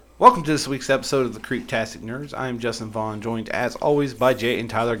Welcome to this week's episode of the Creeptastic Nerds. I am Justin Vaughn, joined as always by Jay and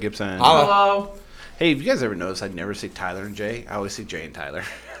Tyler Gibson. Hello. Hey, have you guys ever noticed I never say Tyler and Jay? I always say Jay and Tyler.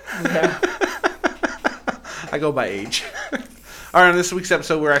 Yeah. I go by age. All right, on this week's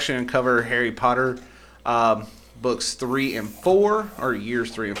episode, we're actually going to cover Harry Potter books 3 and 4, or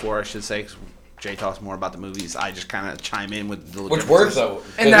years 3 and 4, I should say, because Jay talks more about the movies. I just kind of chime in with the which works though,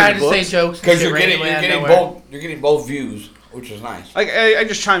 and then I just say jokes because you're getting both views, which is nice. I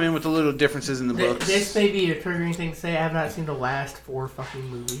just chime in with the little differences in the books. This may be a triggering thing to say. I have not seen the last 4 fucking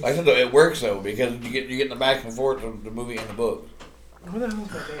movies. I said though, it works though because you get the back and forth of the movie and the book. What the hell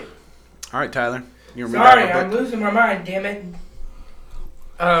is that date? All right, Tyler. Sorry, I'm losing my mind. Damn it.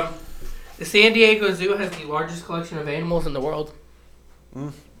 The San Diego Zoo has the largest collection of animals in the world.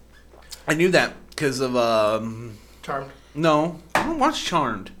 I knew that because of Charmed. No, I don't watch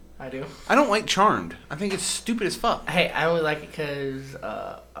Charmed. I do. I don't like Charmed. I think it's stupid as fuck. Hey, I only like it because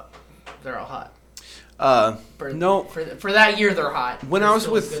they're all hot. No. For that year, they're hot. When they're I was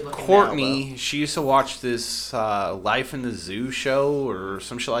with Courtney, now, she used to watch this Life in the Zoo show or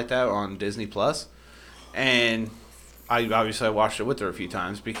some shit like that on Disney Plus, and I watched it with her a few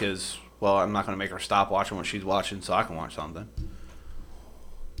times because, well, I'm not going to make her stop watching what she's watching so I can watch something.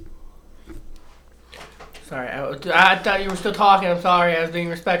 Sorry, I thought you were still talking. I'm sorry, I was being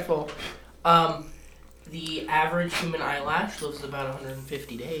respectful. The average human eyelash lives about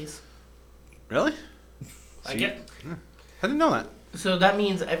 150 days. Really? I get. I didn't know that. So that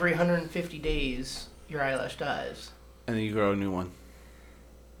means every 150 days, your eyelash dies. And then you grow a new one.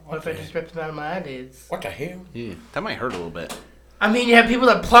 What if I just ripped them out of my eyelids? What the hell? Yeah, that might hurt a little bit. I mean, you have people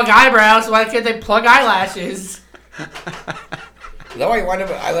that plug eyebrows, so why can't they plug eyelashes? Is that why you wind up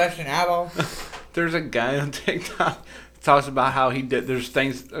with eyelash and eyeball? There's a guy on TikTok that talks about how there's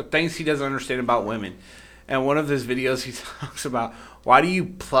things he doesn't understand about women. And one of his videos, he talks about, why do you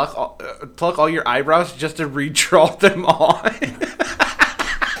pluck all your eyebrows just to redraw them on?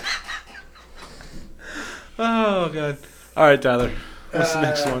 Oh, God. All right, Tyler. What's the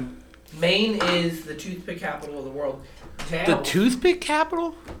next one? Maine is the toothpick capital of the world. The toothpick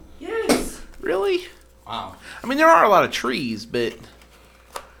capital? Yes. Really? Wow. I mean, there are a lot of trees, but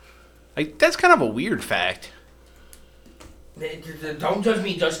that's kind of a weird fact. Don't judge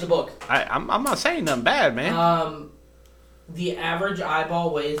me, judge the book. I'm not saying nothing bad, man. The average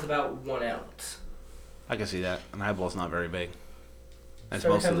eyeball weighs about 1 ounce. I can see that. An eyeball's not very big. That's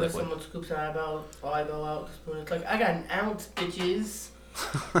So every mostly time liquid. someone scoops an eyeball out, it's like, I got an ounce, bitches.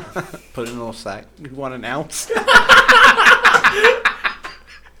 Put it in a little sack. You want an ounce?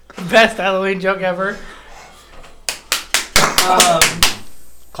 Best Halloween joke ever.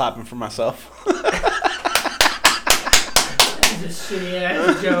 Clapping for myself. That's a shitty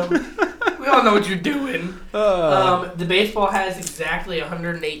ass joke. We all know what you're doing. The baseball has exactly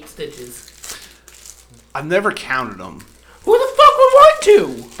 108 stitches. I've never counted them, Who the fuck would want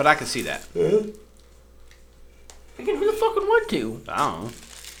to? but I can see that. Again, who the fuck would want to? I don't know.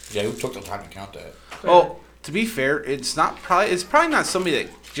 Yeah, who took the time to count that? Oh, to be fair, it's probably not somebody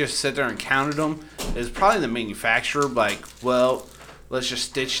that just sat there and counted them. It's probably the manufacturer, like, well, let's just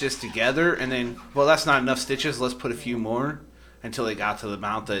stitch this together, and then, well, that's not enough stitches, let's put a few more, until they got to the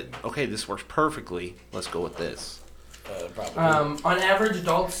amount that, okay, this works perfectly, let's go with this. Probably. On average,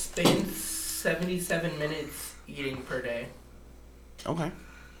 adults spend 77 minutes eating per day. Okay.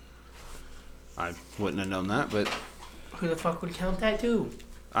 I wouldn't have known that, but Who the fuck would count that too?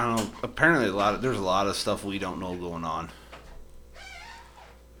 I don't know. Apparently, there's a lot of stuff we don't know going on.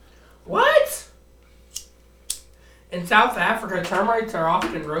 What? In South Africa, termites are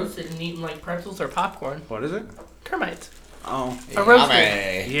often roasted and eaten like pretzels or popcorn. What is it? Termites. Oh. Are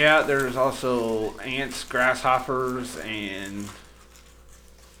roasted. Yeah, there's also ants, grasshoppers, and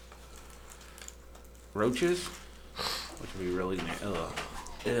roaches, which would be really ugh.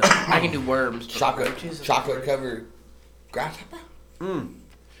 I can do worms. Chocolate covered grasshopper.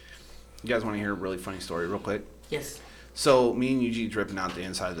 You guys want to hear a really funny story real quick? Yes. So me and Eugene's ripping out the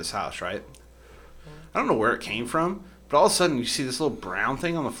inside of this house, right? I don't know where it came from, but all of a sudden you see this little brown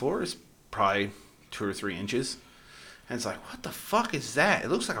thing on the floor. It's probably 2 or 3 inches. And it's like, what the fuck is that? It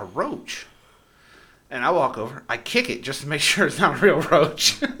looks like a roach. And I walk over. I kick it just to make sure it's not a real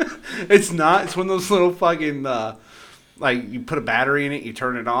roach. It's not. It's one of those little fucking, like, you put a battery in it, you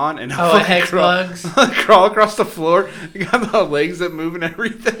turn it on, and hex bugs. crawl across the floor. You got the legs that move and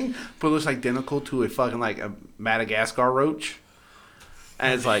everything. But it looks identical to a fucking, like, a Madagascar roach.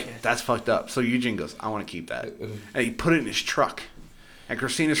 And it's like, shit. That's fucked up. So Eugene goes, I want to keep that. And he put it in his truck. And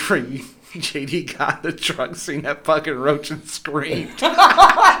Christina's friend JD got in the truck, seen that fucking roach, and screamed.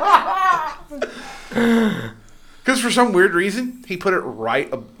 Because for some weird reason, he put it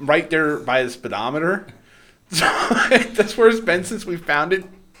right there by the speedometer. So that's where it's been since we found it.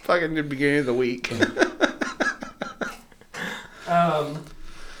 Fucking the beginning of the week.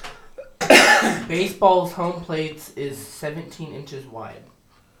 Baseball's home plates is 17 inches wide.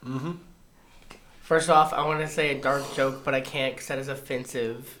 Mm-hmm. First off, I want to say a dark joke, but I can't because that is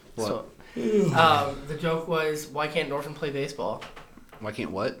offensive. What? So, the joke was, why can't an orphan play baseball? Why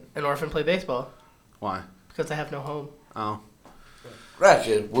can't what? An orphan play baseball. Why? Because I have no home. Oh. That's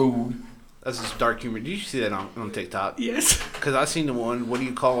just rude. That's just dark humor. Did you see that on TikTok? Yes. Because I seen the one. What do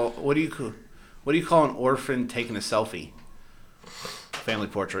you call an orphan taking a selfie? Family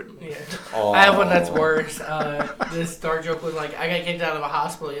portrait. Yeah. Oh. I have one that's worse. This dark joke was like, I got kicked out of a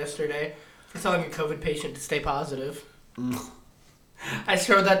hospital yesterday for telling a COVID patient to stay positive. I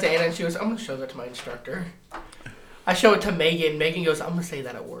showed that to Anna and she goes, I'm going to show that to my instructor. I show it to Megan. Megan goes, I'm going to say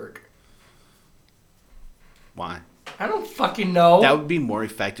that at work. Why? I don't fucking know. That would be more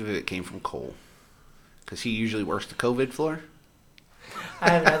effective if it came from Cole. Because he usually works the COVID floor. I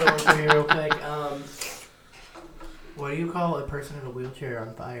have another one for you real quick. What do you call a person in a wheelchair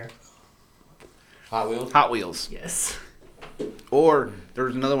on fire? Hot Wheels? Hot Wheels. Yes. Or, there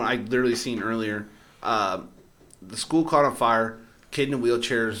was another one I literally seen earlier. The school caught on fire. Kid in a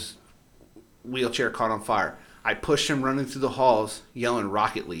wheelchair caught on fire. I pushed him running through the halls, yelling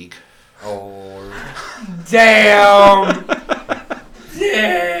Rocket League. Oh. Damn.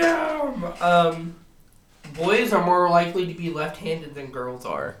 Damn. Boys are more likely to be left-handed than girls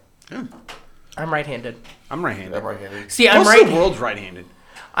are. Yeah. I'm right-handed. I'm right-handed. I'm right-handed. See, I'm Most right. of the world's right-handed.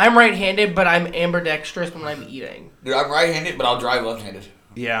 I'm right-handed, but I'm ambidextrous when I'm eating. Dude, I'm right-handed, but I'll drive left-handed.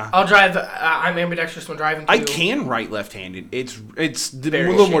 Yeah. I'll drive. I'm ambidextrous when driving. Too. I can write left-handed. It's a Very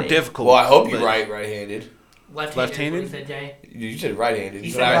little more shitty. difficult. Well, I hope you but- right-handed. Left-handed. Is what he said, Jay. You said right-handed.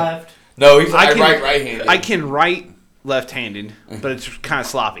 He said left. No, he said I can- right-handed. I can write left-handed, but it's kind of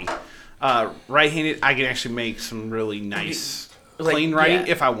sloppy. Right-handed, I can actually make some really nice, Like, clean writing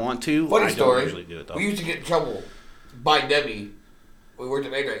yeah. if I want to. Funny I story. don't usually do it, though. We used to get in trouble by Debbie. We worked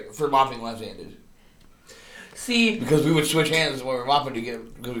at Mayday for mopping left-handed. See, Because we would switch hands when we were mopping to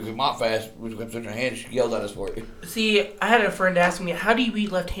get, because we could mop fast. We would switch our hands. She yelled at us for it. I had a friend ask me, how do you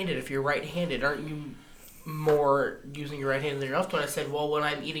eat left-handed if you're right-handed? Aren't you more using your right hand than your left one? I said, well, when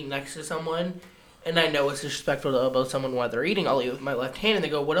I'm eating next to someone, and I know it's disrespectful to elbow someone while they're eating, I'll eat with my left hand. And they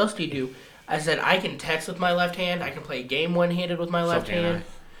go, what else do you do? I said, I can text with my left hand. I can play a game one-handed with my left hand.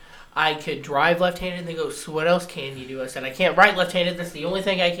 I could drive left-handed. And they go, so what else can you do? I said, I can't write left-handed. That's the only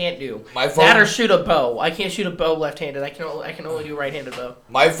thing I can't do. My phone, That or shoot a bow. I can't shoot a bow left-handed. I can only do right-handed bow.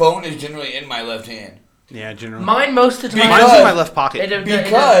 my phone is generally in my left hand. Yeah, generally. Mine most of the time. Mine's in my left pocket. It doesn't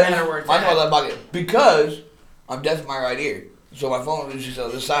Because matter where it's mine's in my at. left pocket. Because I'm deaf in my right ear. So my phone is just on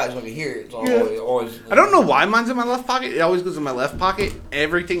this side so I can hear it. It's always I don't know why mine's in my left pocket. It always goes in my left pocket.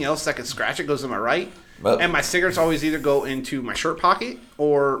 Everything else that can scratch it goes in my right. But And my cigarettes always either go into my shirt pocket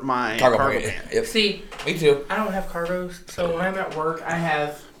or my cargo pocket. pants. Yep. See, Me too. I don't have cargos, so when I'm at work, I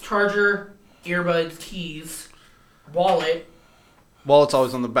have charger, earbuds, keys, wallet. Wallet's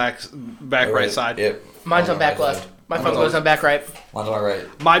always on the back right side. Yep. Mine's on back left. My phone goes on back right. Mine's on my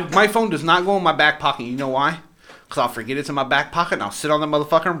right. My phone does not go in my back pocket. You know why? Because I'll forget it's in my back pocket and I'll sit on the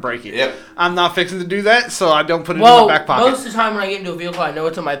motherfucker and break it. Yep. I'm not fixing to do that, so I don't put it in Well, my back pocket. most of the time when I get into a vehicle, I know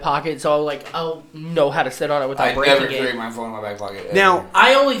it's in my pocket, so I'll know how to sit on it without I breaking never it. carry my phone in my back pocket. Ever. Now,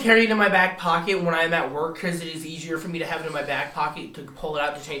 I only carry it in my back pocket when I'm at work because it is easier for me to have it in my back pocket to pull it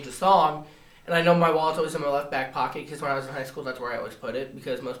out to change the song. And I know my wallet's always in my left back pocket because when I was in high school, that's where I always put it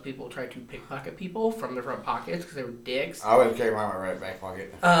because most people try to pickpocket people from their front pockets because they were dicks. I always carry mine in my right back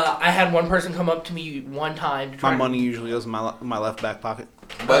pocket. I had one person come up to me one time to try my money usually goes in my left back pocket.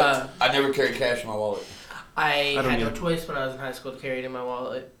 But I never carry cash in my wallet. I don't had no either. choice when I was in high school to carry it in my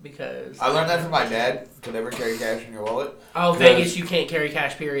wallet because... I learned that from my dad, to never carry cash in your wallet. Oh, Vegas, you can't carry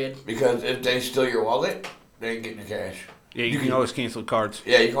cash, period. Because if they steal your wallet, they ain't getting your cash. Yeah, you can always cancel cards.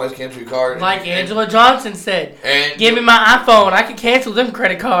 Yeah, you can always cancel your card. Like Angela Johnson said, And give me my iPhone. I can cancel them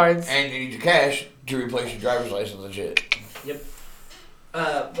credit cards. And you need your cash to replace your driver's license and shit. Yep.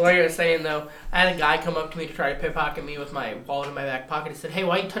 What I was saying though, I had a guy come up to me to try to pickpocket me with my wallet in my back pocket. He said, "Hey,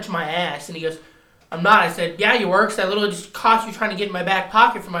 why you touching my ass?" And he goes, "I'm not." I said, "Yeah, you were, 'cause I literally just caught you trying to get in my back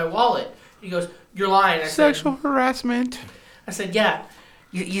pocket for my wallet." He goes, "You're lying." I Sexual harassment. I said, "Yeah.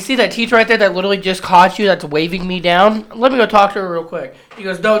 You see that teacher right there that literally just caught you that's waving me down? Let me go talk to her real quick." He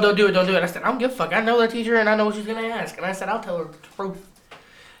goes, "No, don't do it, don't do it." I said, "I don't give a fuck. I know that teacher and I know what she's going to ask." And I said, "I'll tell her the truth."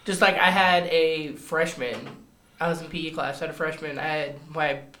 Just like I had a freshman. I was in PE class. I had a freshman. I had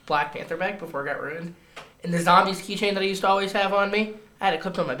my Black Panther bag before it got ruined. And the Zombies keychain that I used to always have on me, I had it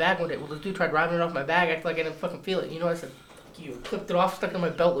clipped on my bag one day. Well, this dude tried ripping it off my bag. I acted like I didn't fucking feel it. You know what I said? Fuck you. Clipped it off, stuck it in my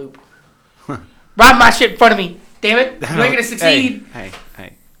belt loop. Rob my shit in front of me. Damn it. You ain't gonna succeed. Hey.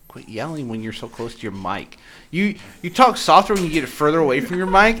 Quit yelling when you're so close to your mic. You talk softer when you get further away from your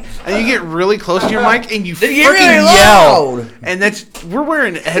mic, and you get really close to your mic, and you fucking yell. And we're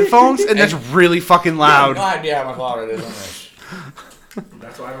wearing headphones, and that's really fucking loud. I have no idea how much louder it is on this.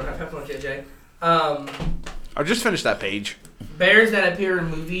 That's why I don't have headphones yet, Jay. I just finished that page. Bears that appear in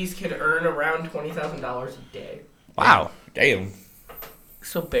movies can earn around $20,000 a day. Wow. Damn.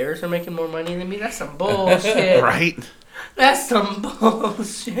 So bears are making more money than me? That's some bullshit. Right? That's some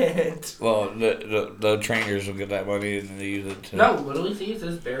bullshit. Well, the trainers will get that money and they use it to... No, literally, see, it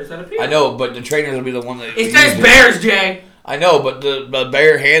says bears that appear. I know, but the trainers will be the one that... It says bears, Jay. I know, but the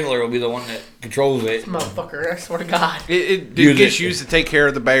bear handler will be the one that controls it. This motherfucker, I swear to God. It gets used to take care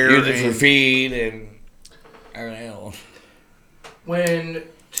of the bear. Use it for feed and everything else. When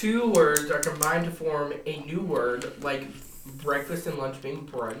two words are combined to form a new word, like breakfast and lunch being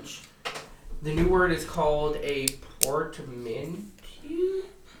brunch, the new word is called a portmanteau.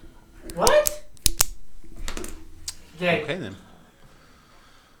 What? Jay. Okay, then.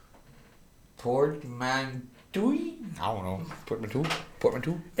 Portmanteau? I don't know.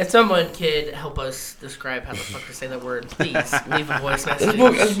 Portmanteau? If someone could help us describe how the fuck to say that word, please leave a voice message.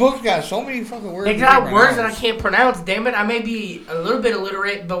 This book's got so many fucking words. It got words that I can't pronounce. Damn it! I may be a little bit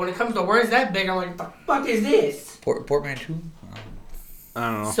illiterate, but when it comes to words that big, I'm like, the fuck is this? Portmanteau? I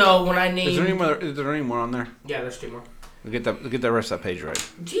don't know. So when I name, Is there any more on there? yeah, there's 2 more. Get the rest of that page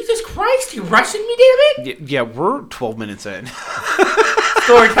right. Jesus Christ, you rushing me, damn it! Yeah, we're 12 minutes in.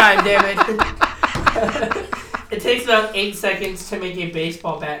 Story time, damn it. It takes about 8 seconds to make a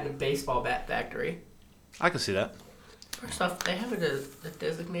baseball bat in a baseball bat factory. I can see that. First off, they have a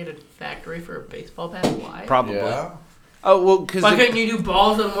designated factory for a baseball bat. Why? Probably. Yeah. Oh, well, because... Why couldn't you do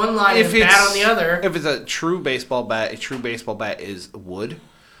balls on one line and bat on the other? If it's a true baseball bat is wood.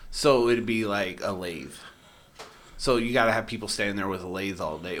 So it'd be like a lathe. So you got to have people standing there with a lathe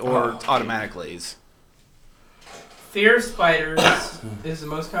all day. Or automatic lathes. Fear of spiders is the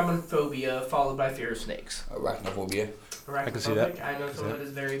most common phobia, followed by fear of snakes. Arachnophobia. I can see that. I know someone that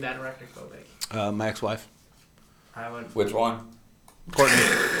is very bad arachnophobic. My ex-wife. Which one?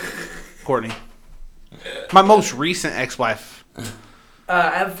 Courtney. My most recent ex-wife. I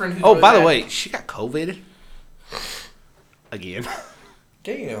have a friend who's Oh, by the way, she got COVID. Again.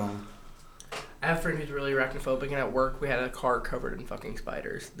 Damn. I have a friend who's really arachnophobic, and at work we had a car covered in fucking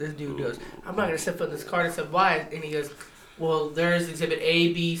spiders. This dude goes, I'm not going to step foot in this car. And I said, why? And he goes, well, there's exhibit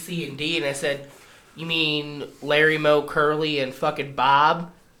A, B, C, and D. And I said, you mean Larry, Moe, Curly, and fucking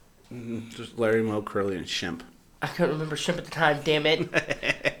Bob? Just Larry, Moe, Curly, and Shemp. I couldn't remember Shemp at the time, damn it.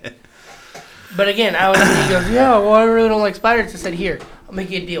 But again, he goes, yeah, well, I really don't like spiders. I said, here, I'll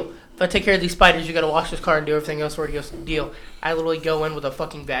make you a deal. If I take care of these spiders, you got to wash this car and do everything else for it. He goes, deal. I literally go in with a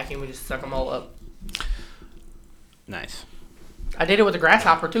fucking vacuum and just suck them all up. Nice. I did it with a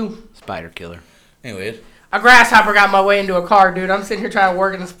grasshopper, too. Spider killer. Anyways. A grasshopper got my way into a car, dude. I'm sitting here trying to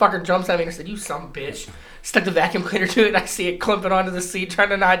work, and this fucker jumps at me, and I said, you son of a bitch. Stuck the vacuum cleaner to it, and I see it clumping onto the seat, trying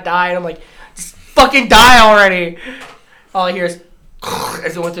to not die, and I'm like, just fucking die already. All I hear is,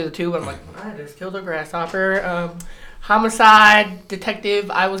 as it went through the tube, I'm like, I just killed a grasshopper. Homicide, detective,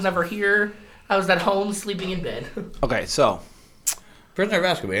 I was never here. I was at home sleeping in bed. Okay, so. Prisoner of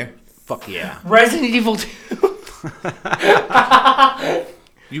Azkaban. Fuck yeah. Resident Evil 2.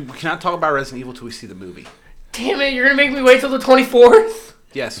 We cannot talk about Resident Evil till we see the movie. Damn it, you're going to make me wait till the 24th?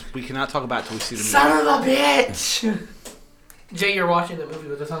 Yes, we cannot talk about it till we see the movie. Son of a bitch! Jay, you're watching the movie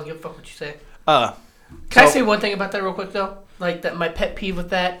with us. I don't give a fuck what you say. Can I say one thing about that real quick, though? Like, that my pet peeve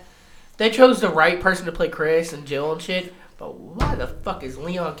with that? They chose the right person to play Chris and Jill and shit, but why the fuck is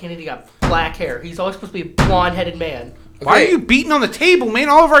Leon Kennedy got black hair? He's always supposed to be a blonde-headed man. Okay. Why are you beating on the table, man?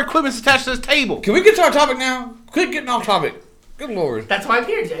 All of our equipment's attached to this table. Can we get to our topic now? Quit getting off topic. Good lord. That's why I'm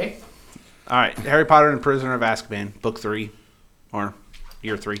here, Jay. All right, Harry Potter and Prisoner of Azkaban, book 3, or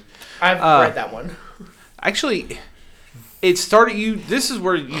year 3. I've read that one. Actually, it started. This is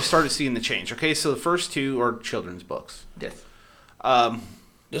where you started seeing the change. Okay, so the first 2 are children's books. Yes.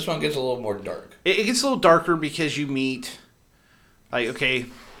 This one gets a little more dark. It gets a little darker because you meet, like, okay,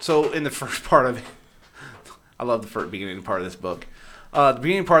 so in the first part of it, I love the first beginning part of this book. The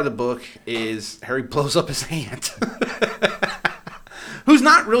beginning part of the book is Harry blows up his aunt, who's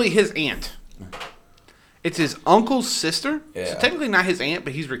not really his aunt. It's his uncle's sister. Yeah. So technically not his aunt,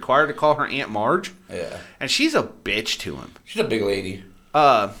 but he's required to call her Aunt Marge. Yeah. And she's a bitch to him. She's a big lady.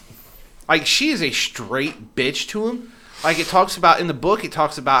 Like, she is a straight bitch to him. Like, it talks about, in the book, it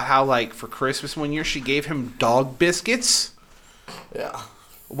talks about how, like, for Christmas one year, she gave him dog biscuits. Yeah.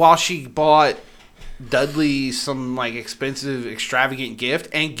 while she bought Dudley some like expensive, extravagant gift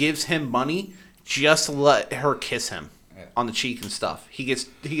and gives him money just to let her kiss him on the cheek and stuff. He gets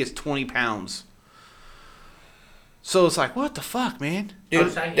 20 pounds. So it's like, what the fuck, man?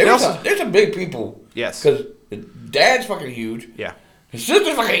 Dude, Also- there's some big people. Yes. Because Dad's fucking huge. Yeah. His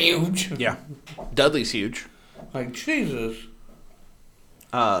sister's fucking huge. Yeah. Dudley's huge. Like, Jesus.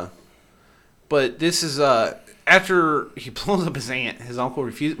 But this is after he blows up his aunt, his uncle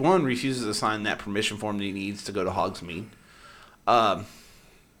refuses to sign that permission form that he needs to go to Hogsmeade.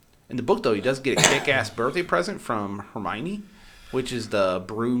 In the book, though, he does get a kick-ass birthday present from Hermione, which is the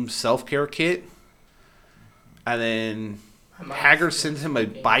broom self-care kit. And then Hagrid sends him a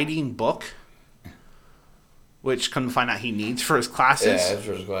biting book, which come to find out he needs for his classes. Yeah, that's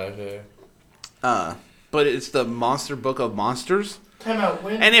for his class, yeah. But it's the Monster Book of Monsters. Time out.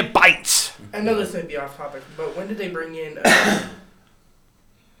 When, And it bites. I know this may be off topic, but when did they bring in...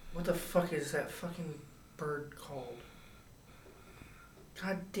 what the fuck is that fucking bird called?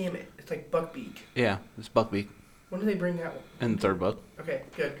 God damn it. It's like Buckbeak. Yeah, it's Buckbeak When did they bring that one? in the third book. Okay,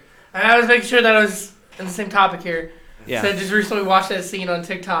 good. I was making sure that I was in the same topic here. Yeah. So I just recently watched that scene on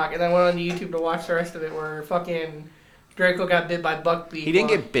TikTok, and I went on YouTube to watch the rest of it where fucking Draco got bit by Buckbeak. He didn't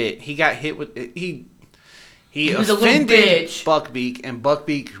get bit. He got hit with... He was a little offended bitch. Buckbeak, and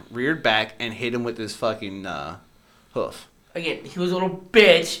Buckbeak reared back and hit him with his fucking hoof. Again, he was a little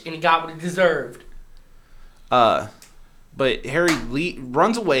bitch, and he got what he deserved. But Harry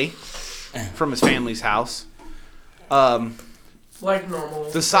runs away from his family's house. Like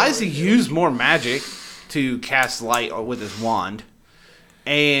normal. Decides to use more magic to cast light with his wand.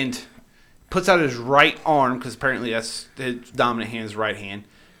 And puts out his right arm, because apparently that's his dominant hand's right hand,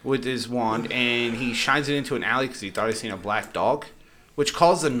 with his wand. And he shines it into an alley because he thought he'd seen a black dog, which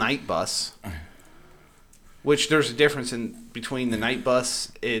calls the night bus. Which there's a difference between the night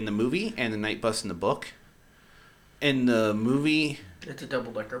bus in the movie and the night bus in the book. In the movie... It's a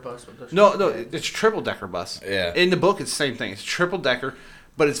double-decker bus. With No, it's a triple-decker bus. Yeah. In the book, it's the same thing. It's triple-decker,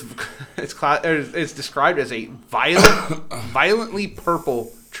 but it's described as a violently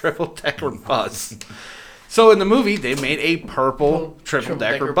purple triple-decker bus. So in the movie, they made a purple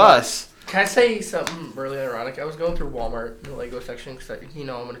triple-decker bus. Can I say something really ironic? I was going through Walmart, the Lego section, because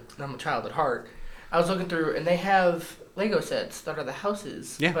I'm a child at heart. I was looking through, and they have Lego sets that are the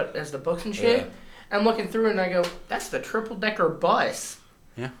houses, Yeah. but as the books and shit. Yeah. I'm looking through, and I go, that's the triple-decker bus.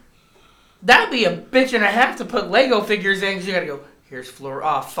 Yeah. That'd be a bitch and a half to put Lego figures in, because you gotta go, here's floor,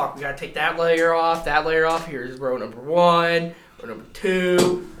 oh fuck, we gotta take that layer off, here's row number 1, row number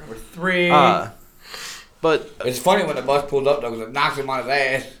 2, number 3. But It's funny when the bus pulls up, though, because it knocks him on his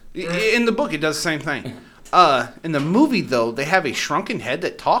ass. in the book, it does the same thing. In the movie, though, they have a shrunken head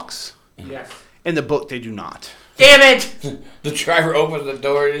that talks. Yes. In the book, they do not. Damn it! The driver opens the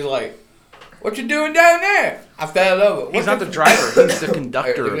door and he's like, "What you doing down there?" I fell over. He's not the driver. He's the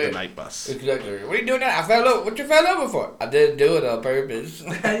conductor of the night bus. The conductor. What are you doing there? I fell over. What you fell over for? I didn't do it on purpose.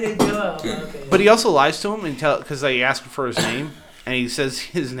 I didn't do it. Okay. But he also lies to him because they ask him for his name, and he says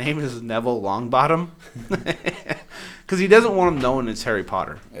his name is Neville Longbottom, because he doesn't want him knowing it's Harry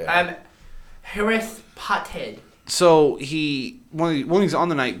Potter. I'm Harris Pothead. So when he's on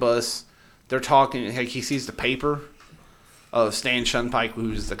the night bus, they're talking. Like, he sees the paper of Stan Shunpike,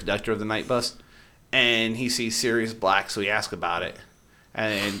 who's the conductor of the night bus, and he sees Sirius Black, so he asks about it.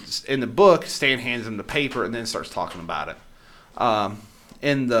 And in the book, Stan hands him the paper and then starts talking about it.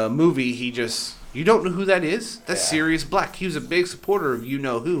 In the movie, you don't know who that is? That's Sirius Black. He was a big supporter of you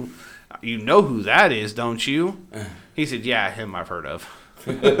know who. You know who that is, don't you? He said, yeah, him I've heard of.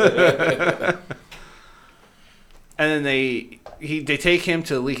 And then they take him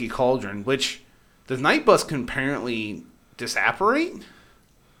to the Leaky Cauldron, which the night bus can apparently disapparate,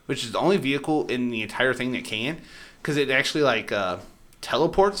 which is the only vehicle in the entire thing that can, because it actually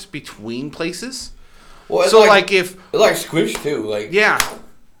teleports between places. Well, it's so like if it's like Squish too, like yeah,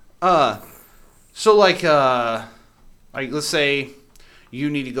 so let's say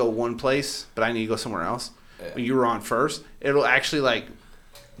you need to go one place, but I need to go somewhere else. Yeah. When you were on first, it'll actually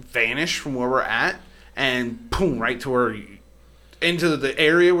vanish from where we're at and boom right to into the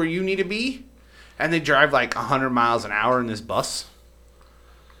area where you need to be. And they drive 100 miles an hour in this bus.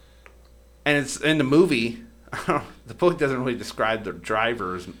 And it's in the movie. The book doesn't really describe the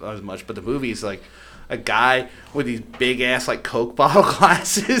driver as much, but the movie is a guy with these big ass Coke bottle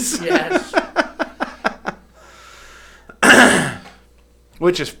glasses. Yes.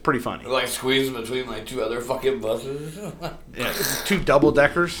 Which is pretty funny. squeezing between two other fucking buses. Yeah, 2 double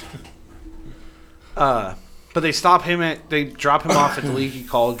deckers. But they drop him off at the Leaky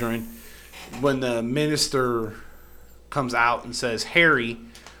Cauldron when the minister comes out and says, "Harry,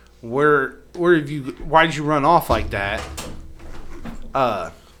 where have you? Why did you run off like that?"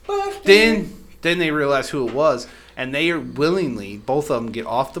 Then they realize who it was, and they are willingly, both of them, get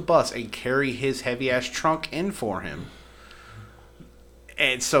off the bus and carry his heavy ass trunk in for him,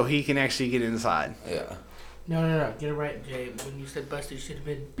 and so he can actually get inside. Yeah. No. Get it right, Jay. When you said busted, it should have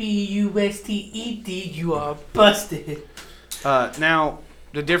been B-U-S-T-E-D. You are busted. Now,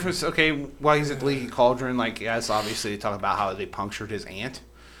 the difference, okay, while he's at the Leaky Cauldron, like, yes, obviously they talk about how they punctured his aunt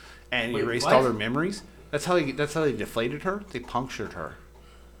and erased all their memories. That's how they deflated her. They punctured her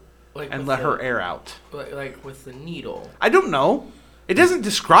and let her air out. Like with the needle. I don't know. It doesn't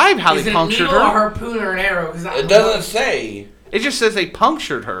describe how they punctured her. Is it a needle, a harpoon, or an arrow? It doesn't say. It just says they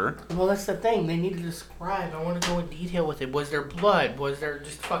punctured her. Well, that's the thing. They need to describe. I want to go in detail with it. Was there blood? Was there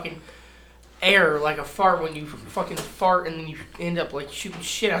just fucking air, like a fart when you fucking fart and then you end up like shooting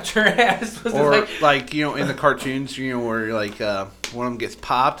shit out your ass? Was or like you know, in the cartoons, you know, where like one of them gets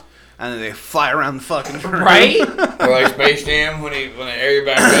popped and then they fly around the fucking room. Right? Or like Space Jam when they air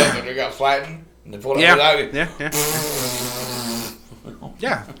back up and they got flattened and they pulled it without it.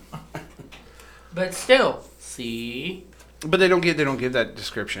 Yeah. But still, see. But they don't give that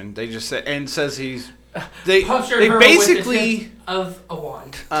description. They just say and says he's they her basically with the tip of a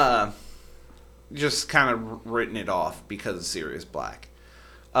wand. Just kind of written it off because of Sirius Black.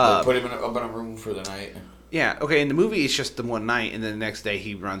 Put him up in a room for the night. Yeah, okay, in the movie it's just the one night and then the next day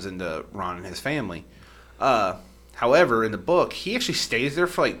he runs into Ron and his family. However, in the book, he actually stays there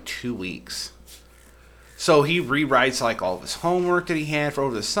for like 2 weeks. So he rewrites like all of his homework that he had for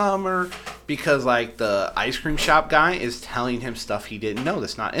over the summer because like the ice cream shop guy is telling him stuff he didn't know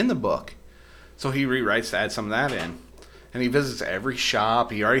that's not in the book. So he rewrites to add some of that in. And he visits every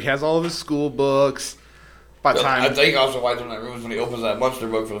shop. He already has all of his school books. By the time I think also why he's in that room is when he opens that monster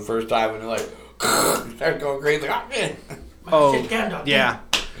book for the first time and they're like, starts going crazy. Like, oh, man. Yeah.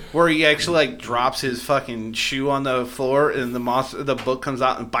 Where he actually like drops his fucking shoe on the floor and the book comes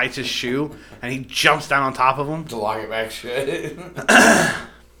out and bites his shoe and he jumps down on top of him to lock it back shut.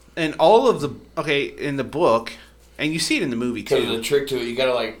 And all of in the book, and you see it in the movie too. Because the trick to it, you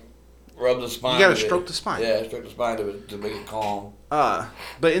gotta like rub the spine. You gotta stroke the spine. Yeah, stroke the spine to make it calm.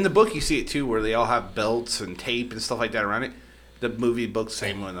 But in the book you see it too, where they all have belts and tape and stuff like that around it. The movie book's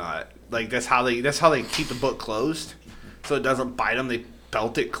same one. Like that's how they keep the book closed, so it doesn't bite them. They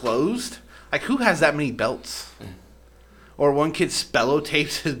belt it closed. Like who has that many belts? Or one kid spello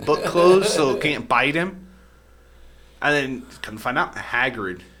tapes his book closed so it can't bite him. And then come to find out,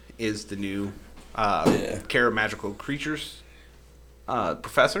 Hagrid is the new Care of Magical Creatures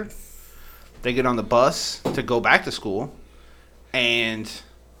professor. They get on the bus to go back to school, and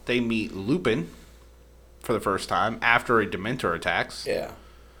they meet Lupin for the first time after a Dementor attacks. Yeah.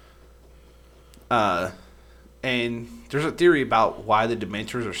 And there's a theory about why the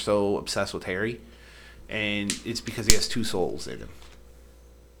Dementors are so obsessed with Harry, and it's because he has two souls in him.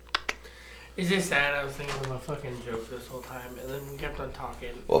 It's just sad. I was thinking of a fucking joke this whole time, and then we kept on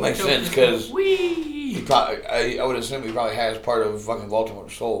talking. Well, it makes sense because I would assume he probably has part of fucking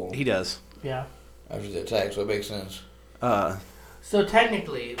Voldemort's soul. He does. Yeah. After the attack, so it makes sense. So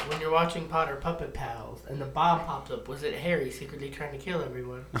technically, when you're watching Potter Puppet Pals and the bomb popped up, was it Harry secretly trying to kill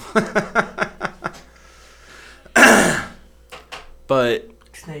everyone? But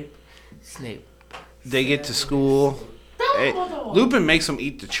Snape. They get to school. Lupin makes them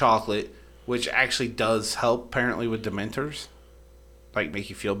eat the chocolate, which actually does help apparently with Dementors, like make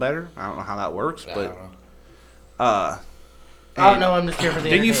you feel better. I don't know how that works, but I don't know. I'm just here for the.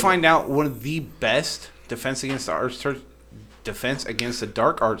 Then you find out one of the best defense against the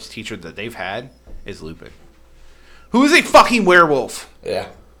dark arts teacher that they've had is Lupin, who is a fucking werewolf. Yeah.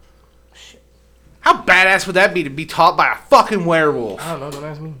 How badass would that be to be taught by a fucking werewolf? I don't know. Don't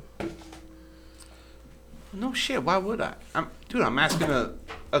ask me. No shit. Why would I? I'm asking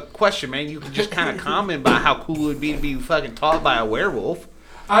a question, man. You can just kind of comment about how cool it would be to be fucking taught by a werewolf.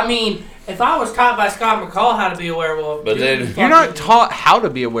 I mean, if I was taught by Scott McCall how to be a werewolf, but then you're not taught how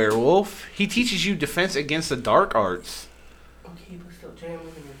to be a werewolf. He teaches you defense against the dark arts. Okay, but still, Jay, I'm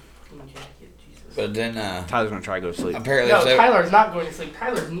living in a fucking jacket. Jesus. But then Tyler's gonna try to go to sleep. Apparently, Tyler's not going to sleep.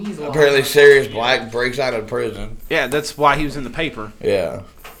 Tyler's knees are. Apparently, Sirius Black breaks out of prison. Yeah, that's why he was in the paper. Yeah.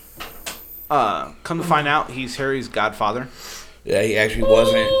 Come to find out, he's Harry's godfather. Yeah, he actually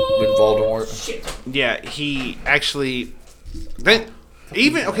wasn't with Voldemort. Shit. Yeah, he actually. Then,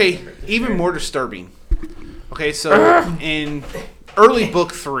 even more disturbing. Okay, so in early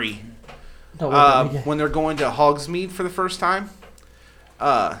book 3, when they're going to Hogsmeade for the first time,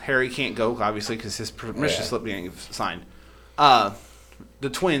 Harry can't go, obviously, because his permission slip getting signed. The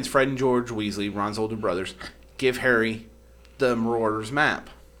twins, Fred and George Weasley, Ron's older brothers, give Harry the Marauder's map.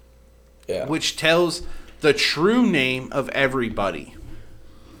 Yeah. Which tells the true name of everybody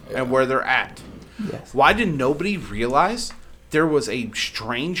and where they're at. Yes. Why did nobody realize there was a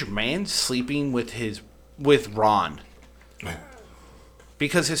strange man sleeping with Ron?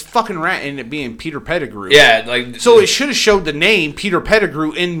 Because his fucking rat ended up being Peter Pettigrew. Yeah, like so it should have showed the name Peter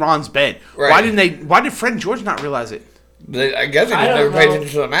Pettigrew in Ron's bed. Right. Why did Fred and George not realize it? I guess they just never paid attention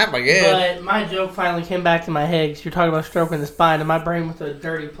to the map, I guess. But my joke finally came back to my head because you're talking about stroking the spine, and my brain was a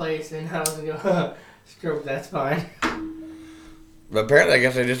dirty place, and I was going to go, stroke that spine. But apparently, I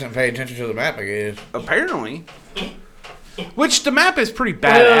guess they just didn't pay attention to the map, I guess. Apparently. Which the map is pretty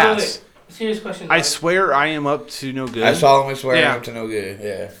badass. Wait. Serious question. I swear I am up to no good. I solemnly swear I'm up to no good,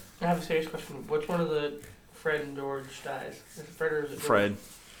 yeah. I have a serious question. Which one of the Fred and George dies? Is it Fred or is it George? Fred.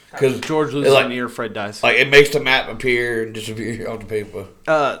 Because George loses an ear, Fred dies. Like, it makes the map appear and disappear off the paper.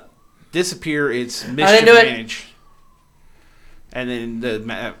 Disappear, it's mischief manage. And then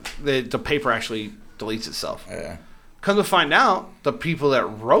the paper actually deletes itself. Yeah. Come to find out, the people that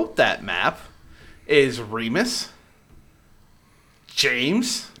wrote that map is Remus,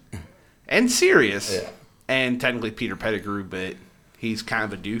 James, and Sirius. Yeah. And technically Peter Pettigrew, but he's kind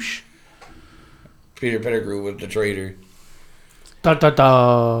of a douche. Peter Pettigrew was the traitor. Da, da,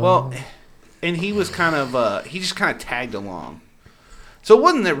 da. Well, and he was kind of, he just kind of tagged along. So it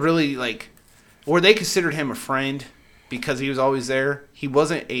wasn't that really, like, or they considered him a friend because he was always there. He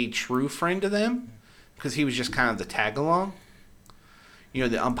wasn't a true friend to them because he was just kind of the tag along. You know,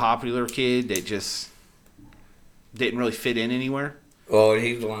 the unpopular kid that just didn't really fit in anywhere. Well,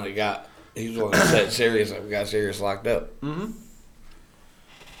 he's the one that set Sirius up, got Sirius locked up. Mm-hmm.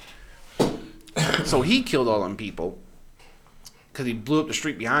 So he killed all them people because he blew up the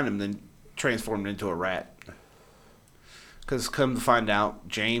street behind him, then transformed into a rat. Because come to find out,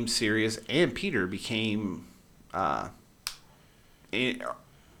 James, Sirius, and Peter became and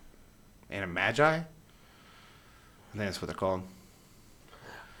a magi. I think that's what they're called.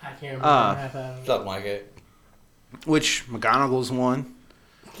 I can't remember. Something like it. Which McGonagall's one.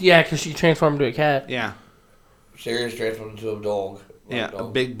 Yeah, because she transformed into a cat. Yeah. Sirius transformed into a dog. A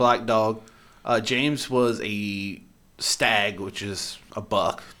big black dog. James was a stag, which is a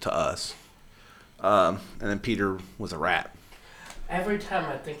buck to us. And then Peter was a rat. Every time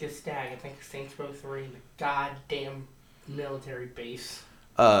I think of stag, I think of Saints Row 3, the goddamn military base.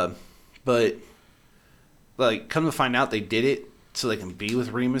 But, like, come to find out they did it so they can be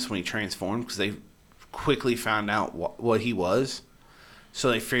with Remus when he transformed, because they quickly found out what he was. So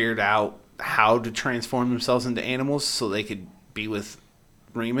they figured out how to transform themselves into animals so they could be with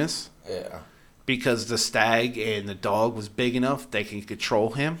Remus. Yeah. Because the stag and the dog was big enough, they can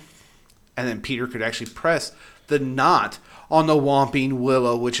control him. And then Peter could actually press the knot on the Whomping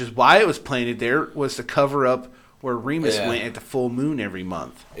Willow, which is why it was planted there, was to cover up where Remus went at the full moon every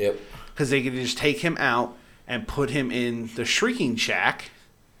month. Yep. Because they could just take him out and put him in the Shrieking Shack.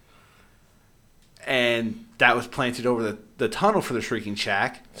 And that was planted over the tunnel for the Shrieking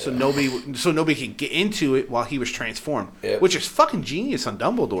Shack, so nobody could get into it while he was transformed. Yep. Which is fucking genius on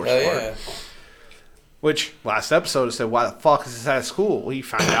Dumbledore's part. Yeah. Which, last episode, I said, why the fuck is this at school? Well, you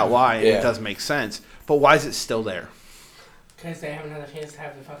find out why, and it doesn't make sense. But why is it still there? Because they haven't had a chance to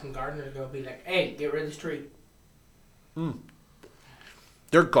have the fucking gardener go be like, hey, get rid of this tree.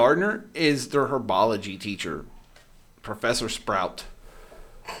 Their gardener is their herbology teacher, Professor Sprout.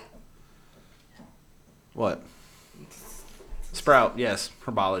 What? Sprout, yes.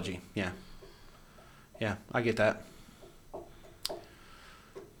 Herbology, yeah. Yeah, I get that.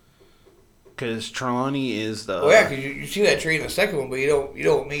 Because Trelawney is the... Oh, yeah, because you see that tree in the second one, but you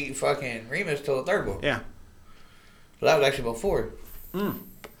don't meet fucking Remus till the third one. Yeah. So that was actually before.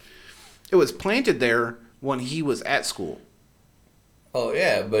 It was planted there when he was at school. Oh,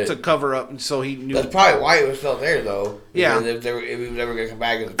 yeah, but... To cover up, so he knew... That's probably why it was still there, though. Yeah. If he was ever going to come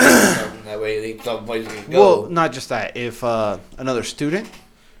back as a kid or something, that way he some place he could go. Well, not just that. If another student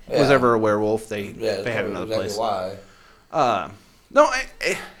was ever a werewolf, they had another place. Why? No,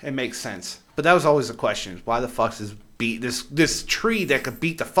 it makes sense. But that was always the question. Why the fuck is this tree that could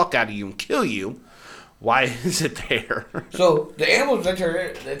beat the fuck out of you and kill you, why is it there? So, the animals they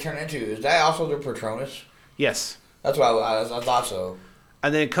turn into, is that also their Patronus? Yes. That's what I thought so.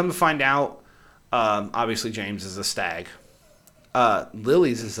 And then come to find out, obviously James is a stag.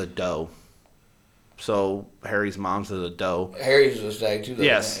 Lily's is a doe. So Harry's mom's is a doe. Harry's is a stag too, though.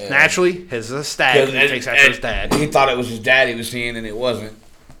 Yes. Yeah. Naturally, his is a stag. He takes after his dad. He thought it was his dad he was seeing, and it wasn't.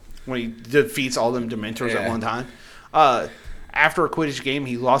 When he defeats all them Dementors at one time. After a Quidditch game,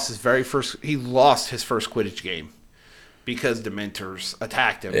 he lost his first Quidditch game. because Dementors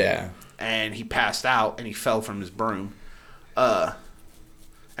attacked him. Yeah. And he passed out and he fell from his broom.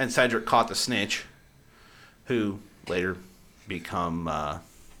 And Cedric caught the snitch, who later become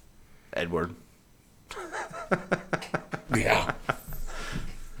Edward. Yeah.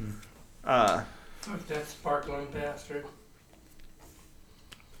 Fuck that sparkling bastard.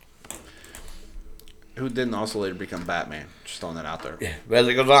 Who didn't also later become Batman. Just throwing that out there. Yeah. But as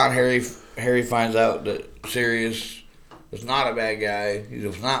it goes on, Harry finds out that Sirius was not a bad guy. He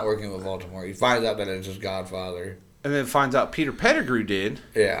was not working with Voldemort. He finds out that it's his godfather. And then finds out Peter Pettigrew did.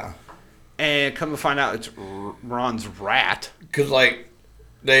 Yeah. And come to find out it's Ron's rat. Because, like,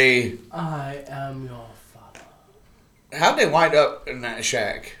 they... I am your father. How'd they wind up in that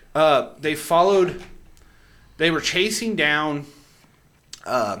shack? They followed... They were chasing down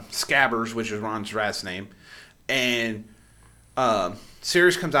Scabbers, which is Ron's rat's name. And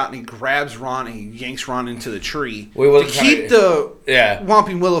Sirius comes out and he grabs Ron and he yanks Ron into the tree to keep the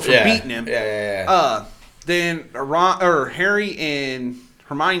Whomping Willow from beating him. Then Harry and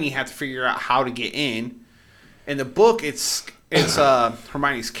Hermione have to figure out how to get in. In the book, it's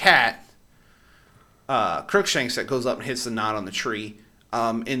Hermione's cat, Crookshanks, that goes up and hits the knot on the tree.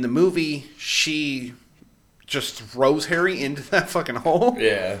 In the movie, she just throws Harry into that fucking hole.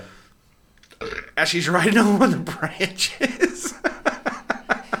 Yeah. As she's riding on one of the branches.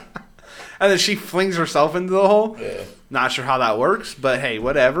 And then she flings herself into the hole. Yeah. Not sure how that works, but hey,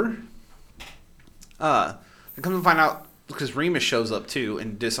 whatever. I come to find out because Remus shows up too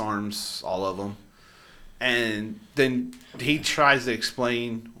and disarms all of them. And then he tries to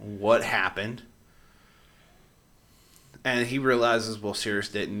explain what happened. And he realizes, well, Sirius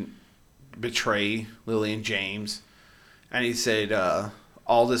didn't betray Lily and James. And he said,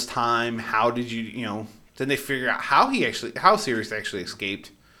 all this time, how did you, then they figure out how Sirius actually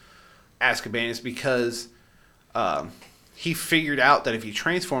escaped Azkaban is because he figured out that if he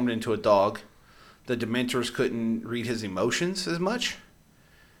transformed into a dog, the Dementors couldn't read his emotions as much.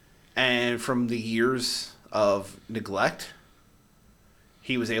 And from the years of neglect,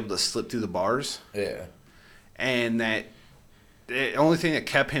 he was able to slip through the bars. Yeah. And that the only thing that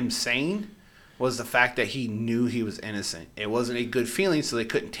kept him sane was the fact that he knew he was innocent. It wasn't a good feeling, so they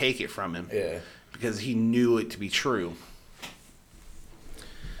couldn't take it from him. Yeah. Because he knew it to be true.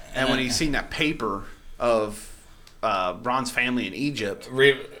 And when he's seen that paper of Ron's family in Egypt.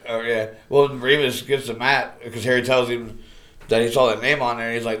 Well, Remus gets the map because Harry tells him that he saw that name on there.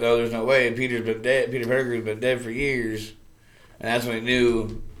 And he's like, no, there's no way. Peter's been dead. Peter Pettigrew's been dead for years. And that's when he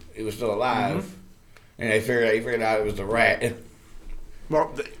knew he was still alive. Mm-hmm. And he figured out it was the rat.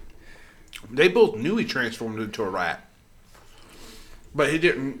 Well, they both knew he transformed into a rat. But they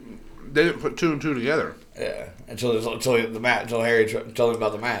didn't put two and two together. Yeah, until Harry told him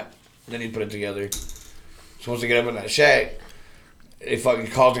about the map. Then he put it together. So once they get up in that shack, it fucking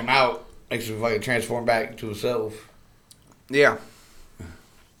calls him out, makes him fucking transform back to himself. Yeah.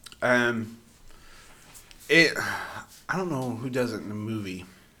 I don't know who does it in the movie,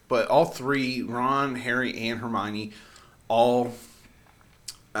 but all three, Ron, Harry, and Hermione, all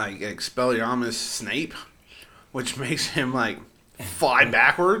Expelliarmus Snape, which makes him fly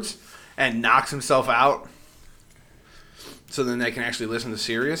backwards and knocks himself out. So then they can actually listen to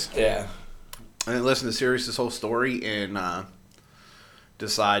Sirius. Yeah. And then listen to Sirius' whole story and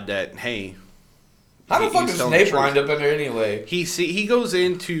decide that, hey... How the fuck did Snape wind up in there anyway? He goes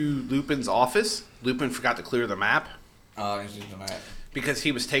into Lupin's office. Lupin forgot to clear the map. Oh, he's using the map. Because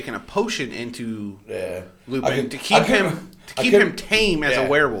he was taking a potion into Lupin to keep him tame as a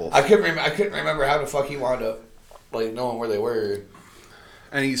werewolf. I couldn't remember how the fuck he wound up knowing where they were.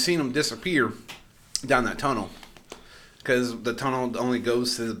 And he's seen them disappear down that tunnel. Because the tunnel only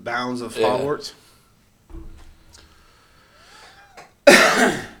goes to the bounds of Hogwarts.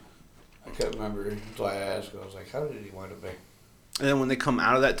 I couldn't remember until I asked. I was like, how did he wind up there? And then when they come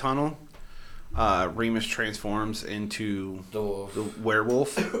out of that tunnel, Remus transforms into the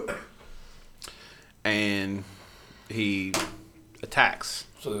werewolf. And he attacks.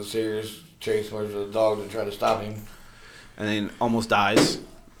 So the Sirius transforms the dog to try to stop him. And then almost dies.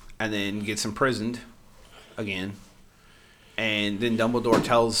 And then gets imprisoned again. And then Dumbledore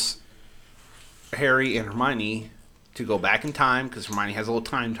tells Harry and Hermione to go back in time, because Hermione has a little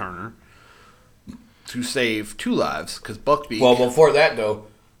time turner, to save 2 lives, because Buckbeak... Well, before that, though,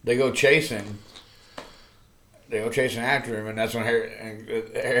 they go chasing. They go chasing after him, and that's when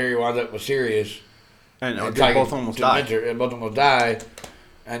Harry winds up with Sirius. And they both almost die. They both almost die.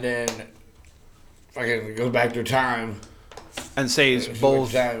 And then fucking goes back through time. And saves both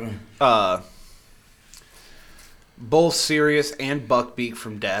Sirius and Buckbeak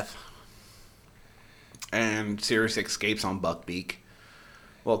from death. and Sirius escapes on Buckbeak.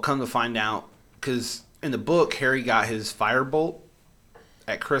 Well, come to find out, because in the book, Harry got his firebolt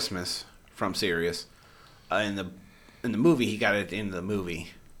at Christmas from Sirius. In the movie, he got it at the end of the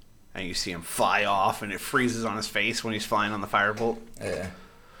movie. And you see him fly off, and it freezes on his face when he's flying on the firebolt. Yeah.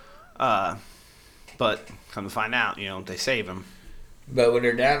 But come to find out, they save him. But when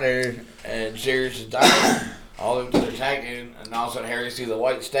they're down there and Sirius is dying, all of them are attacking, and all of a sudden Harry sees the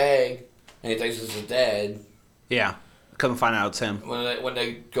white stag, and he thinks it's his dad. Yeah. Come to find out it's him. When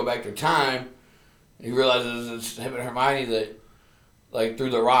they go back to time, he realizes it's him and Hermione that, like, threw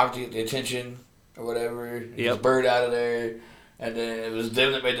the rock to get the attention or whatever. Get the bird out of there. And then it was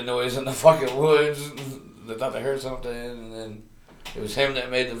them that made the noise in the fucking woods. They thought they heard something, and then it was him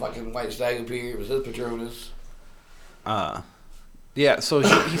that made the fucking white stag appear. It was his Patronus. Yeah, so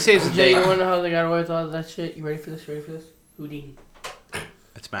he saves the Jay, day. you wanna know how they got away with all that shit? You ready for this? Houdini.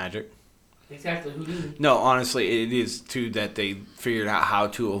 It's magic. Exactly, Houdini. No, honestly, it is too that they figured out how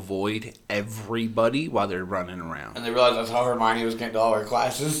to avoid everybody while they're running around. And they realized that's how Hermione was getting to all her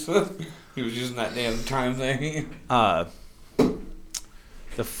classes. He was using that damn time thing.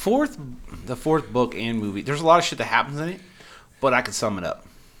 The fourth book and movie, there's a lot of shit that happens in it, but I could sum it up,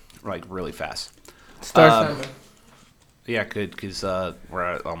 like, really fast. Start Simon. Yeah, good, because we're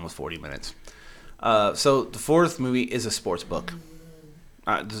at almost 40 minutes. So the fourth movie is a sports book.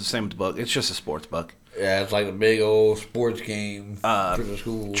 It's the same with the book. It's just a sports book. Yeah, it's like a big old sports game for the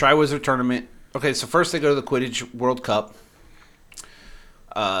school. Triwizard Tournament. Okay, so first they go to the Quidditch World Cup.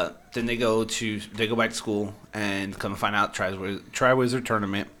 Then they go back to school and come to find out Triwizard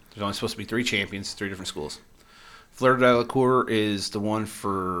Tournament. There's only supposed to be 3 champions, 3 different schools. Fleur Delacour is the one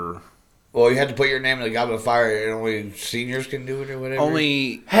for... Well, you had to put your name in the Goblet of Fire, and only seniors can do it or whatever.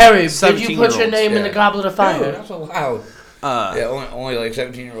 Only Harry, did you put your name in the Goblet of Fire? No, that's allowed. Yeah, only like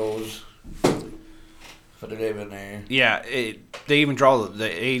 17-year-olds put their name in there. Yeah, they even draw the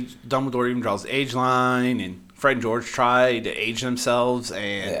age. Dumbledore even draws the age line, and Fred and George try to age themselves,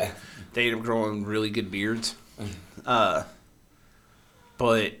 and they end up growing really good beards. But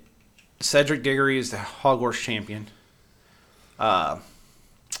Cedric Diggory is the Hogwarts champion.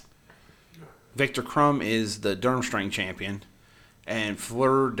 Victor Crumb is the Durmstrang champion, and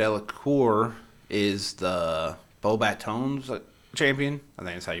Fleur Delacour is the Beauxbatons champion. I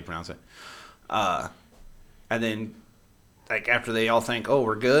think that's how you pronounce it. And then, like, after they all think, "Oh,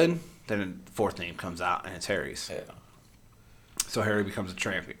 we're good," then the fourth name comes out, and it's Harry's. Yeah. So Harry becomes a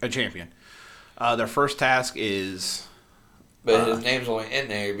champion. Their first task is... But his name's only in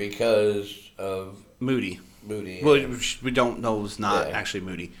there because of... Moody. Yeah. Well, which we don't know is not actually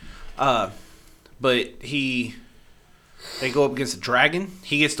Moody. But they go up against a dragon.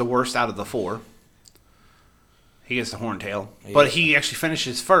 He gets the worst out of the 4. He gets the Horntail. But he actually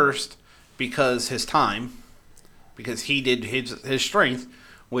finishes first because he did his strength,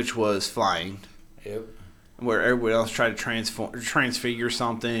 which was flying. Yep. Where everyone else tried to transfigure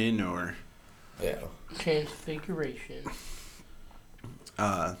something or... Yeah. Transfiguration.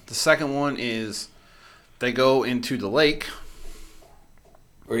 The second one is they go into the lake.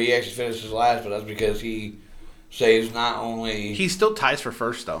 Where he actually finishes last, but that's because he saves not only... He still ties for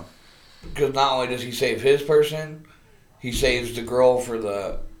first, though. Because not only does he save his person, he saves the girl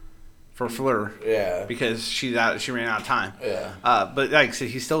For Fleur. Yeah. Because she ran out of time. Yeah. But like I said,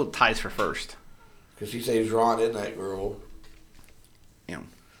 he still ties for first. Because he saves Ron and that girl.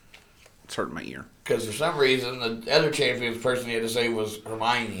 It's hurting my ear. Because for some reason, the other champion's person he had to save was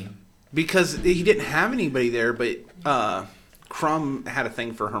Hermione. Because he didn't have anybody there, but Crumb had a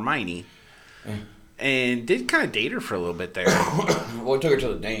thing for Hermione. And did kind of date her for a little bit there. Well, he took her to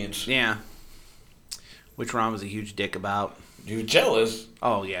the dance. Yeah. Which Ron was a huge dick about. He was jealous.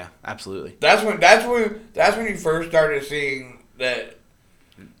 Oh yeah, absolutely. That's when you first started seeing that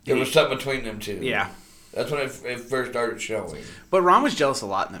there was something between them two. Yeah. That's when it first started showing. But Ron was jealous a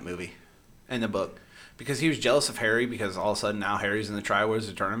lot in that movie, in the book. Because he was jealous of Harry because all of a sudden now Harry's in the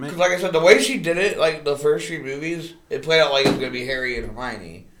Triwizard Tournament. Because like I said, the way she did it, like the first 3 movies, it played out like it was going to be Harry and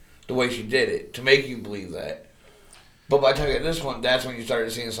Hermione. The way she did it, to make you believe that. But by the time you get this one, that's when you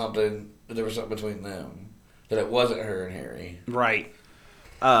started seeing something, that there was something between them. That it wasn't her and Harry. Right.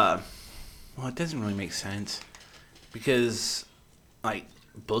 Well, it doesn't really make sense. Because, like,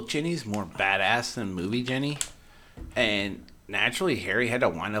 book Jenny's more badass than movie Jenny. And naturally, Harry had to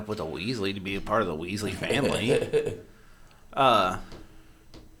wind up with a Weasley to be a part of the Weasley family.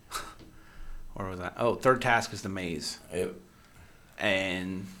 Where was that? Oh, third task is the maze. Yep.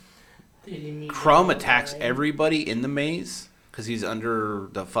 And Crumb attacks everybody in the maze because he's under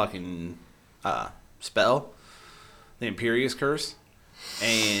the fucking spell, the Imperious Curse,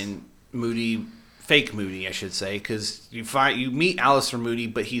 and Moody fake Moody, I should say, because you meet Alistair Moody,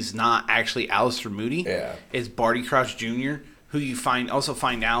 but he's not actually Alistair Moody. Yeah. It's Barty Crouch Jr., who you find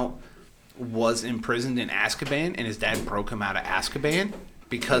out was imprisoned in Azkaban, and his dad broke him out of Azkaban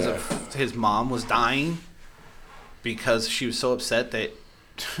because of his mom was dying, because she was so upset that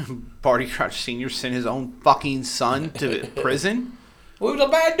Barty Crouch Sr. sent his own fucking son to prison. He was a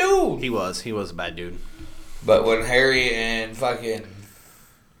bad dude. He was a bad dude. But when Harry and fucking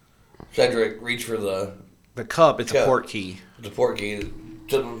Cedric reach for the cup, it's a port key. The port key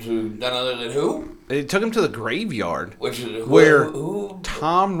took him to none other than who? It took him to the graveyard, where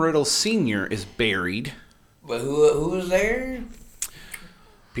Tom Riddle Sr. is buried. But who was there?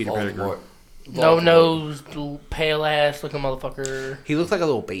 Peter Pettigrew. No nose, pale ass looking motherfucker. He looked like a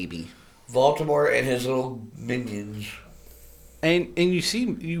little baby. Voldemort and his little minions. And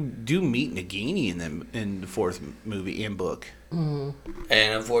you do meet Nagini in the fourth movie and book. Mm-hmm.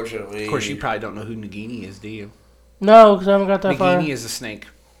 And unfortunately, of course, you probably don't know who Nagini is, do you? No, because I haven't got that far. Nagini is a snake.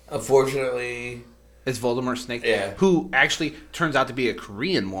 Unfortunately, it's Voldemort's snake. Yeah. Who actually turns out to be a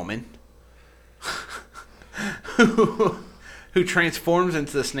Korean woman. who transforms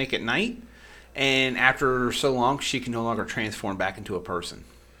into the snake at night, and after so long, she can no longer transform back into a person.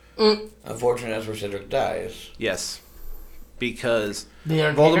 Unfortunately, that's where Cedric dies. Yes. Because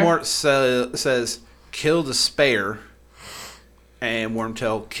Voldemort says, kill the spare, and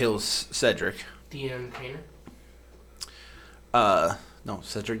Wormtail kills Cedric. The Entertainer? No,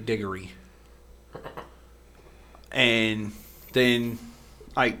 Cedric Diggory. And then,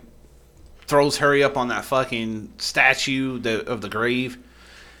 throws Harry up on that fucking statue of the grave,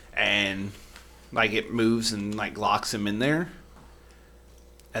 and, it moves and, locks him in there.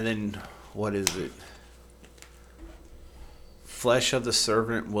 And then, what is it? Flesh of the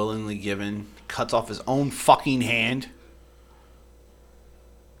servant willingly given, cuts off his own fucking hand.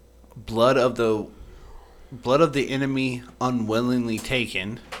 Blood of the enemy unwillingly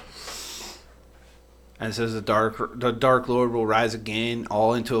taken. And it says the Dark Lord will rise again,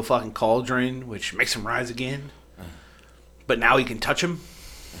 all into a fucking cauldron, which makes him rise again. But now he can touch him.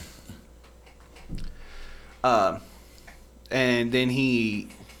 And then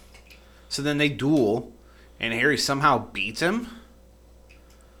so then they duel, and Harry somehow beats him.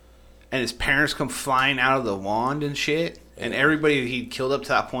 And his parents come flying out of the wand and shit. And everybody that he'd killed up to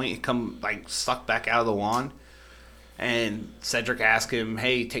that point come, sucked back out of the wand. And Cedric asked him,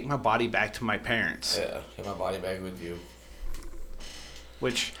 hey, take my body back to my parents. Yeah, take my body back with you.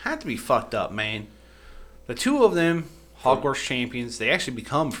 Which had to be fucked up, man. The two of them, Hogwarts champions, they actually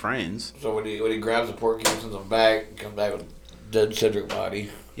become friends. So when he grabs the port key and sends them back, he comes back with a dead Cedric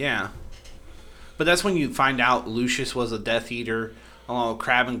body. Yeah. But that's when you find out Lucius was a Death Eater, along with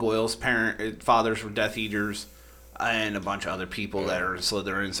Crabbe and Goyle's fathers were Death Eaters, and a bunch of other people that are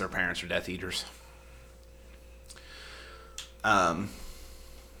Slytherins, their parents are Death Eaters. And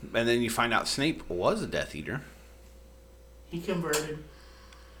then you find out Snape was a Death Eater. He converted.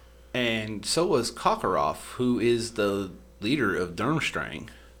 And so was Karkaroff, who is the leader of Durmstrang.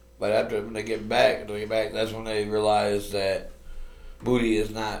 But after when they get back, that's when they realize that Moody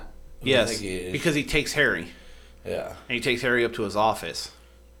is not who I think he is. Because he takes Harry. Yeah. And he takes Harry up to his office.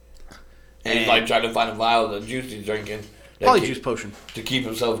 And he's trying to find a vial of the juice he's drinking. Probably juice potion. To keep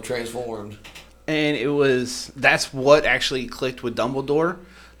himself transformed. And that's what actually clicked with Dumbledore.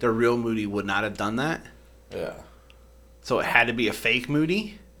 The real Moody would not have done that. Yeah. So it had to be a fake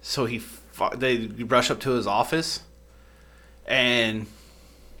Moody. So they rush up to his office. And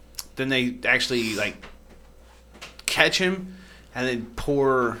then they actually, catch him and then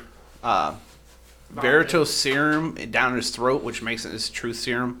pour Veritas serum down his throat, which makes it his truth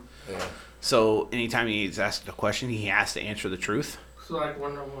serum. Yeah. So anytime he's asked a question, he has to answer the truth. So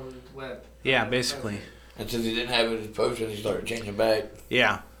Wonder Woman's wet. Yeah, basically. And since he didn't have his potion, he started changing back.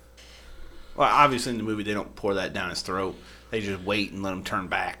 Yeah. Well, obviously in the movie they don't pour that down his throat. They just wait and let him turn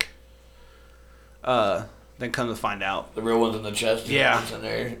back. Then come to find out, the real one's in the chest. Yeah. In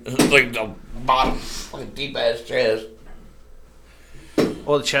there. It's like the bottom, like a deep ass chest.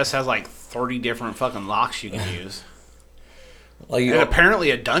 Well, the chest has 30 different fucking locks you can use. And apparently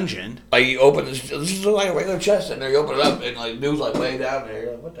a dungeon. You open this is like a regular chest in there. You open it up and dude's way down there.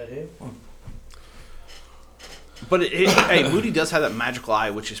 You're like, what the heck? But hey, Moody does have that magical eye,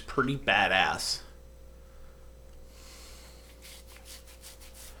 which is pretty badass.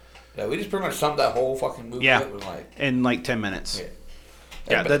 Yeah, we just pretty much summed that whole fucking movie up in 10 minutes. Yeah.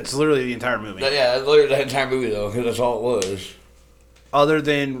 Yeah, that's literally the entire movie. Yeah, that's literally the entire movie though, because that's all it was. Other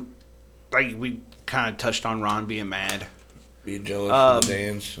than, we kind of touched on Ron being mad. Being jealous of the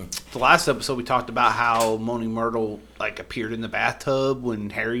dance. The last episode we talked about how Moaning Myrtle appeared in the bathtub when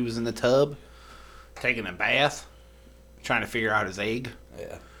Harry was in the tub. taking a bath, trying to figure out his egg.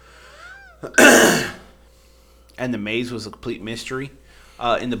 Yeah. And the maze was a complete mystery.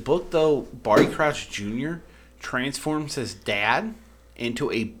 In the book, though, Barty Crouch Jr. transforms his dad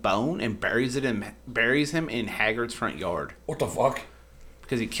into a bone and buries him in Hagrid's front yard. What the fuck?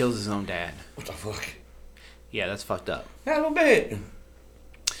 Because he kills his own dad. What the fuck? Yeah, that's fucked up. Yeah, a little bit.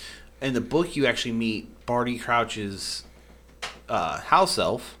 In the book, you actually meet Barty Crouch's house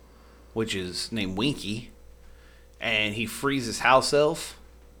elf, which is named Winky, and he frees his house elf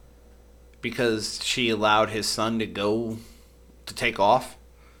because she allowed his son to take off,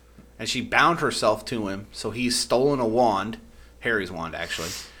 and she bound herself to him, so he's stolen a wand, Harry's wand actually,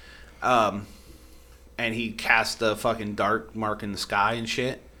 and he cast the fucking dark mark in the sky and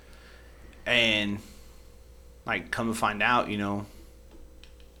shit, and like come to find out,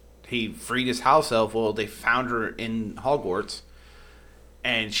 he freed his house elf. Well, they found her in Hogwarts,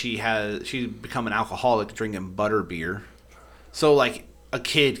 and she's become an alcoholic, drinking butterbeer. So like a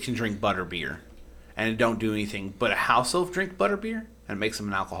kid can drink butterbeer, and it don't do anything. But a house elf drink butterbeer, and it makes him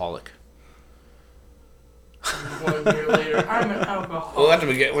an alcoholic. 1 year later, I'm an alcoholic. Well, at the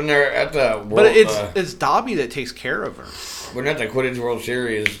beginning, when they're at the world, But it's Dobby that takes care of her. when they're at the Quidditch World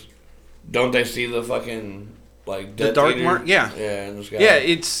Series, don't they see the fucking like The Death dark Eater? mark, yeah. Yeah, in the sky. Yeah,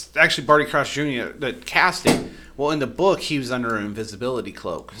 it's actually Barty Crouch Jr. that cast it. Well, in the book, he was under an invisibility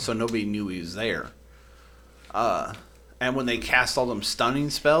cloak, so nobody knew he was there. And when they cast all them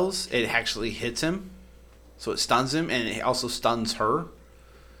stunning spells, it actually hits him. So it stuns him, and it also stuns her.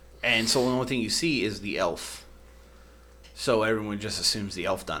 And so the only thing you see is the elf. So everyone just assumes the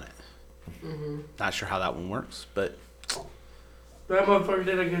elf done it. Mm-hmm. Not sure how that one works, but... That motherfucker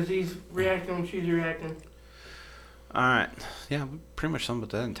did it because he's reacting when she's reacting. Alright. Yeah, we pretty much summed up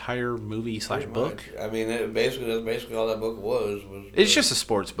that entire movie / book. I mean, that's basically all that book was It's just a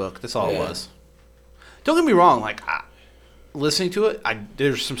sports book. That's all it Yeah. was. Don't get me wrong. Like, listening to it,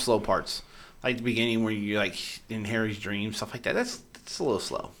 there's some slow parts. Like the beginning where you're like in Harry's dream, stuff like that. That's a little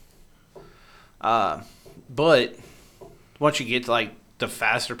slow. But once you get to like the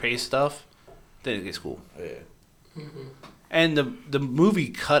faster paced stuff, then it gets cool. Yeah. Mm-hmm. And the movie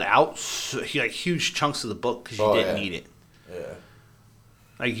cut out like huge chunks of the book because you didn't need it. Yeah.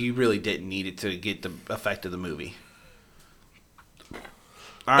 Like you really didn't need it to get the effect of the movie.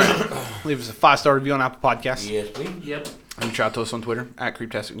 All right, leave us a 5-star review on Apple Podcasts. Yes, please. Yep. And reach out to us on Twitter at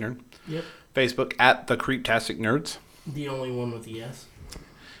Creeptastic Nerd. Yep. Facebook at The Creeptastic Nerds. The only one with the S.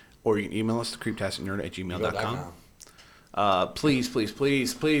 Or you can email us, thecreeptasticnerd@gmail.com. Please, please,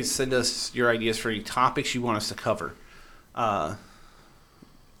 please, please send us your ideas for any topics you want us to cover.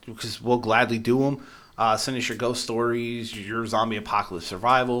 Because we'll gladly do them. Send us your ghost stories, your zombie apocalypse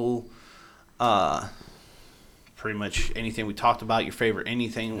survival. Pretty much anything we talked about, your favorite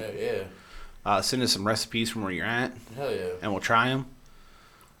anything. Yeah. Send us some recipes from where you're at. Hell yeah. And we'll try them.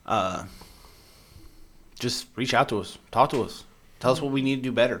 Just reach out to us. Talk to us. Tell us what we need to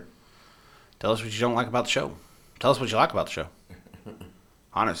do better. Tell us what you don't like about the show. Tell us what you like about the show.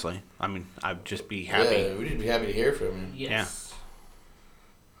 Honestly. I mean, I'd just be happy. Yeah, we'd be happy to hear from you. Yes.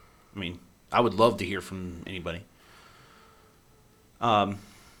 I mean, I would love to hear from anybody.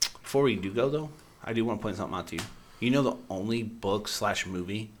 Before we do go, though, I do want to point something out to you. You know the only book /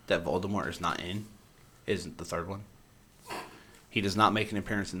 movie that Voldemort is not in isn't the third one. He does not make an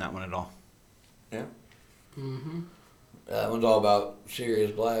appearance in that one at all. Yeah. Mm-hmm. That one's all about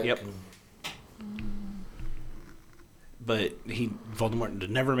Sirius Black. Yep. But Voldemort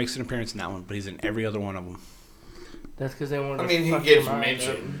never makes an appearance in that one, but he's in every other one of them. That's because they wanted I to mean, he fuck gets your mind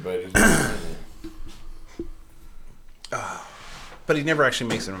mentioned, but he's not in it. But he never actually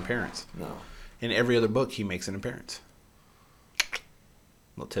makes an appearance. No. In every other book, he makes an appearance.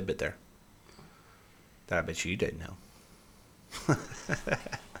 Little tidbit there. That I bet you didn't know.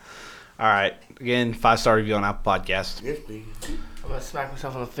 All right. Again, 5-star review on Apple Podcasts. Yes, please. I'm going to smack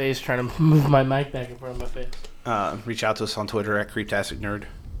myself in the face trying to move my mic back in front of my face. Reach out to us on Twitter at Creeptastic Nerd.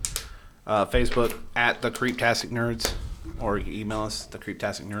 Facebook at The Creeptastic Nerds. Or you can email us,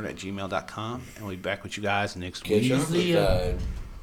 thecreeptasticnerd@gmail.com. And we'll be back with you guys next week. Catch you on the See ya. side.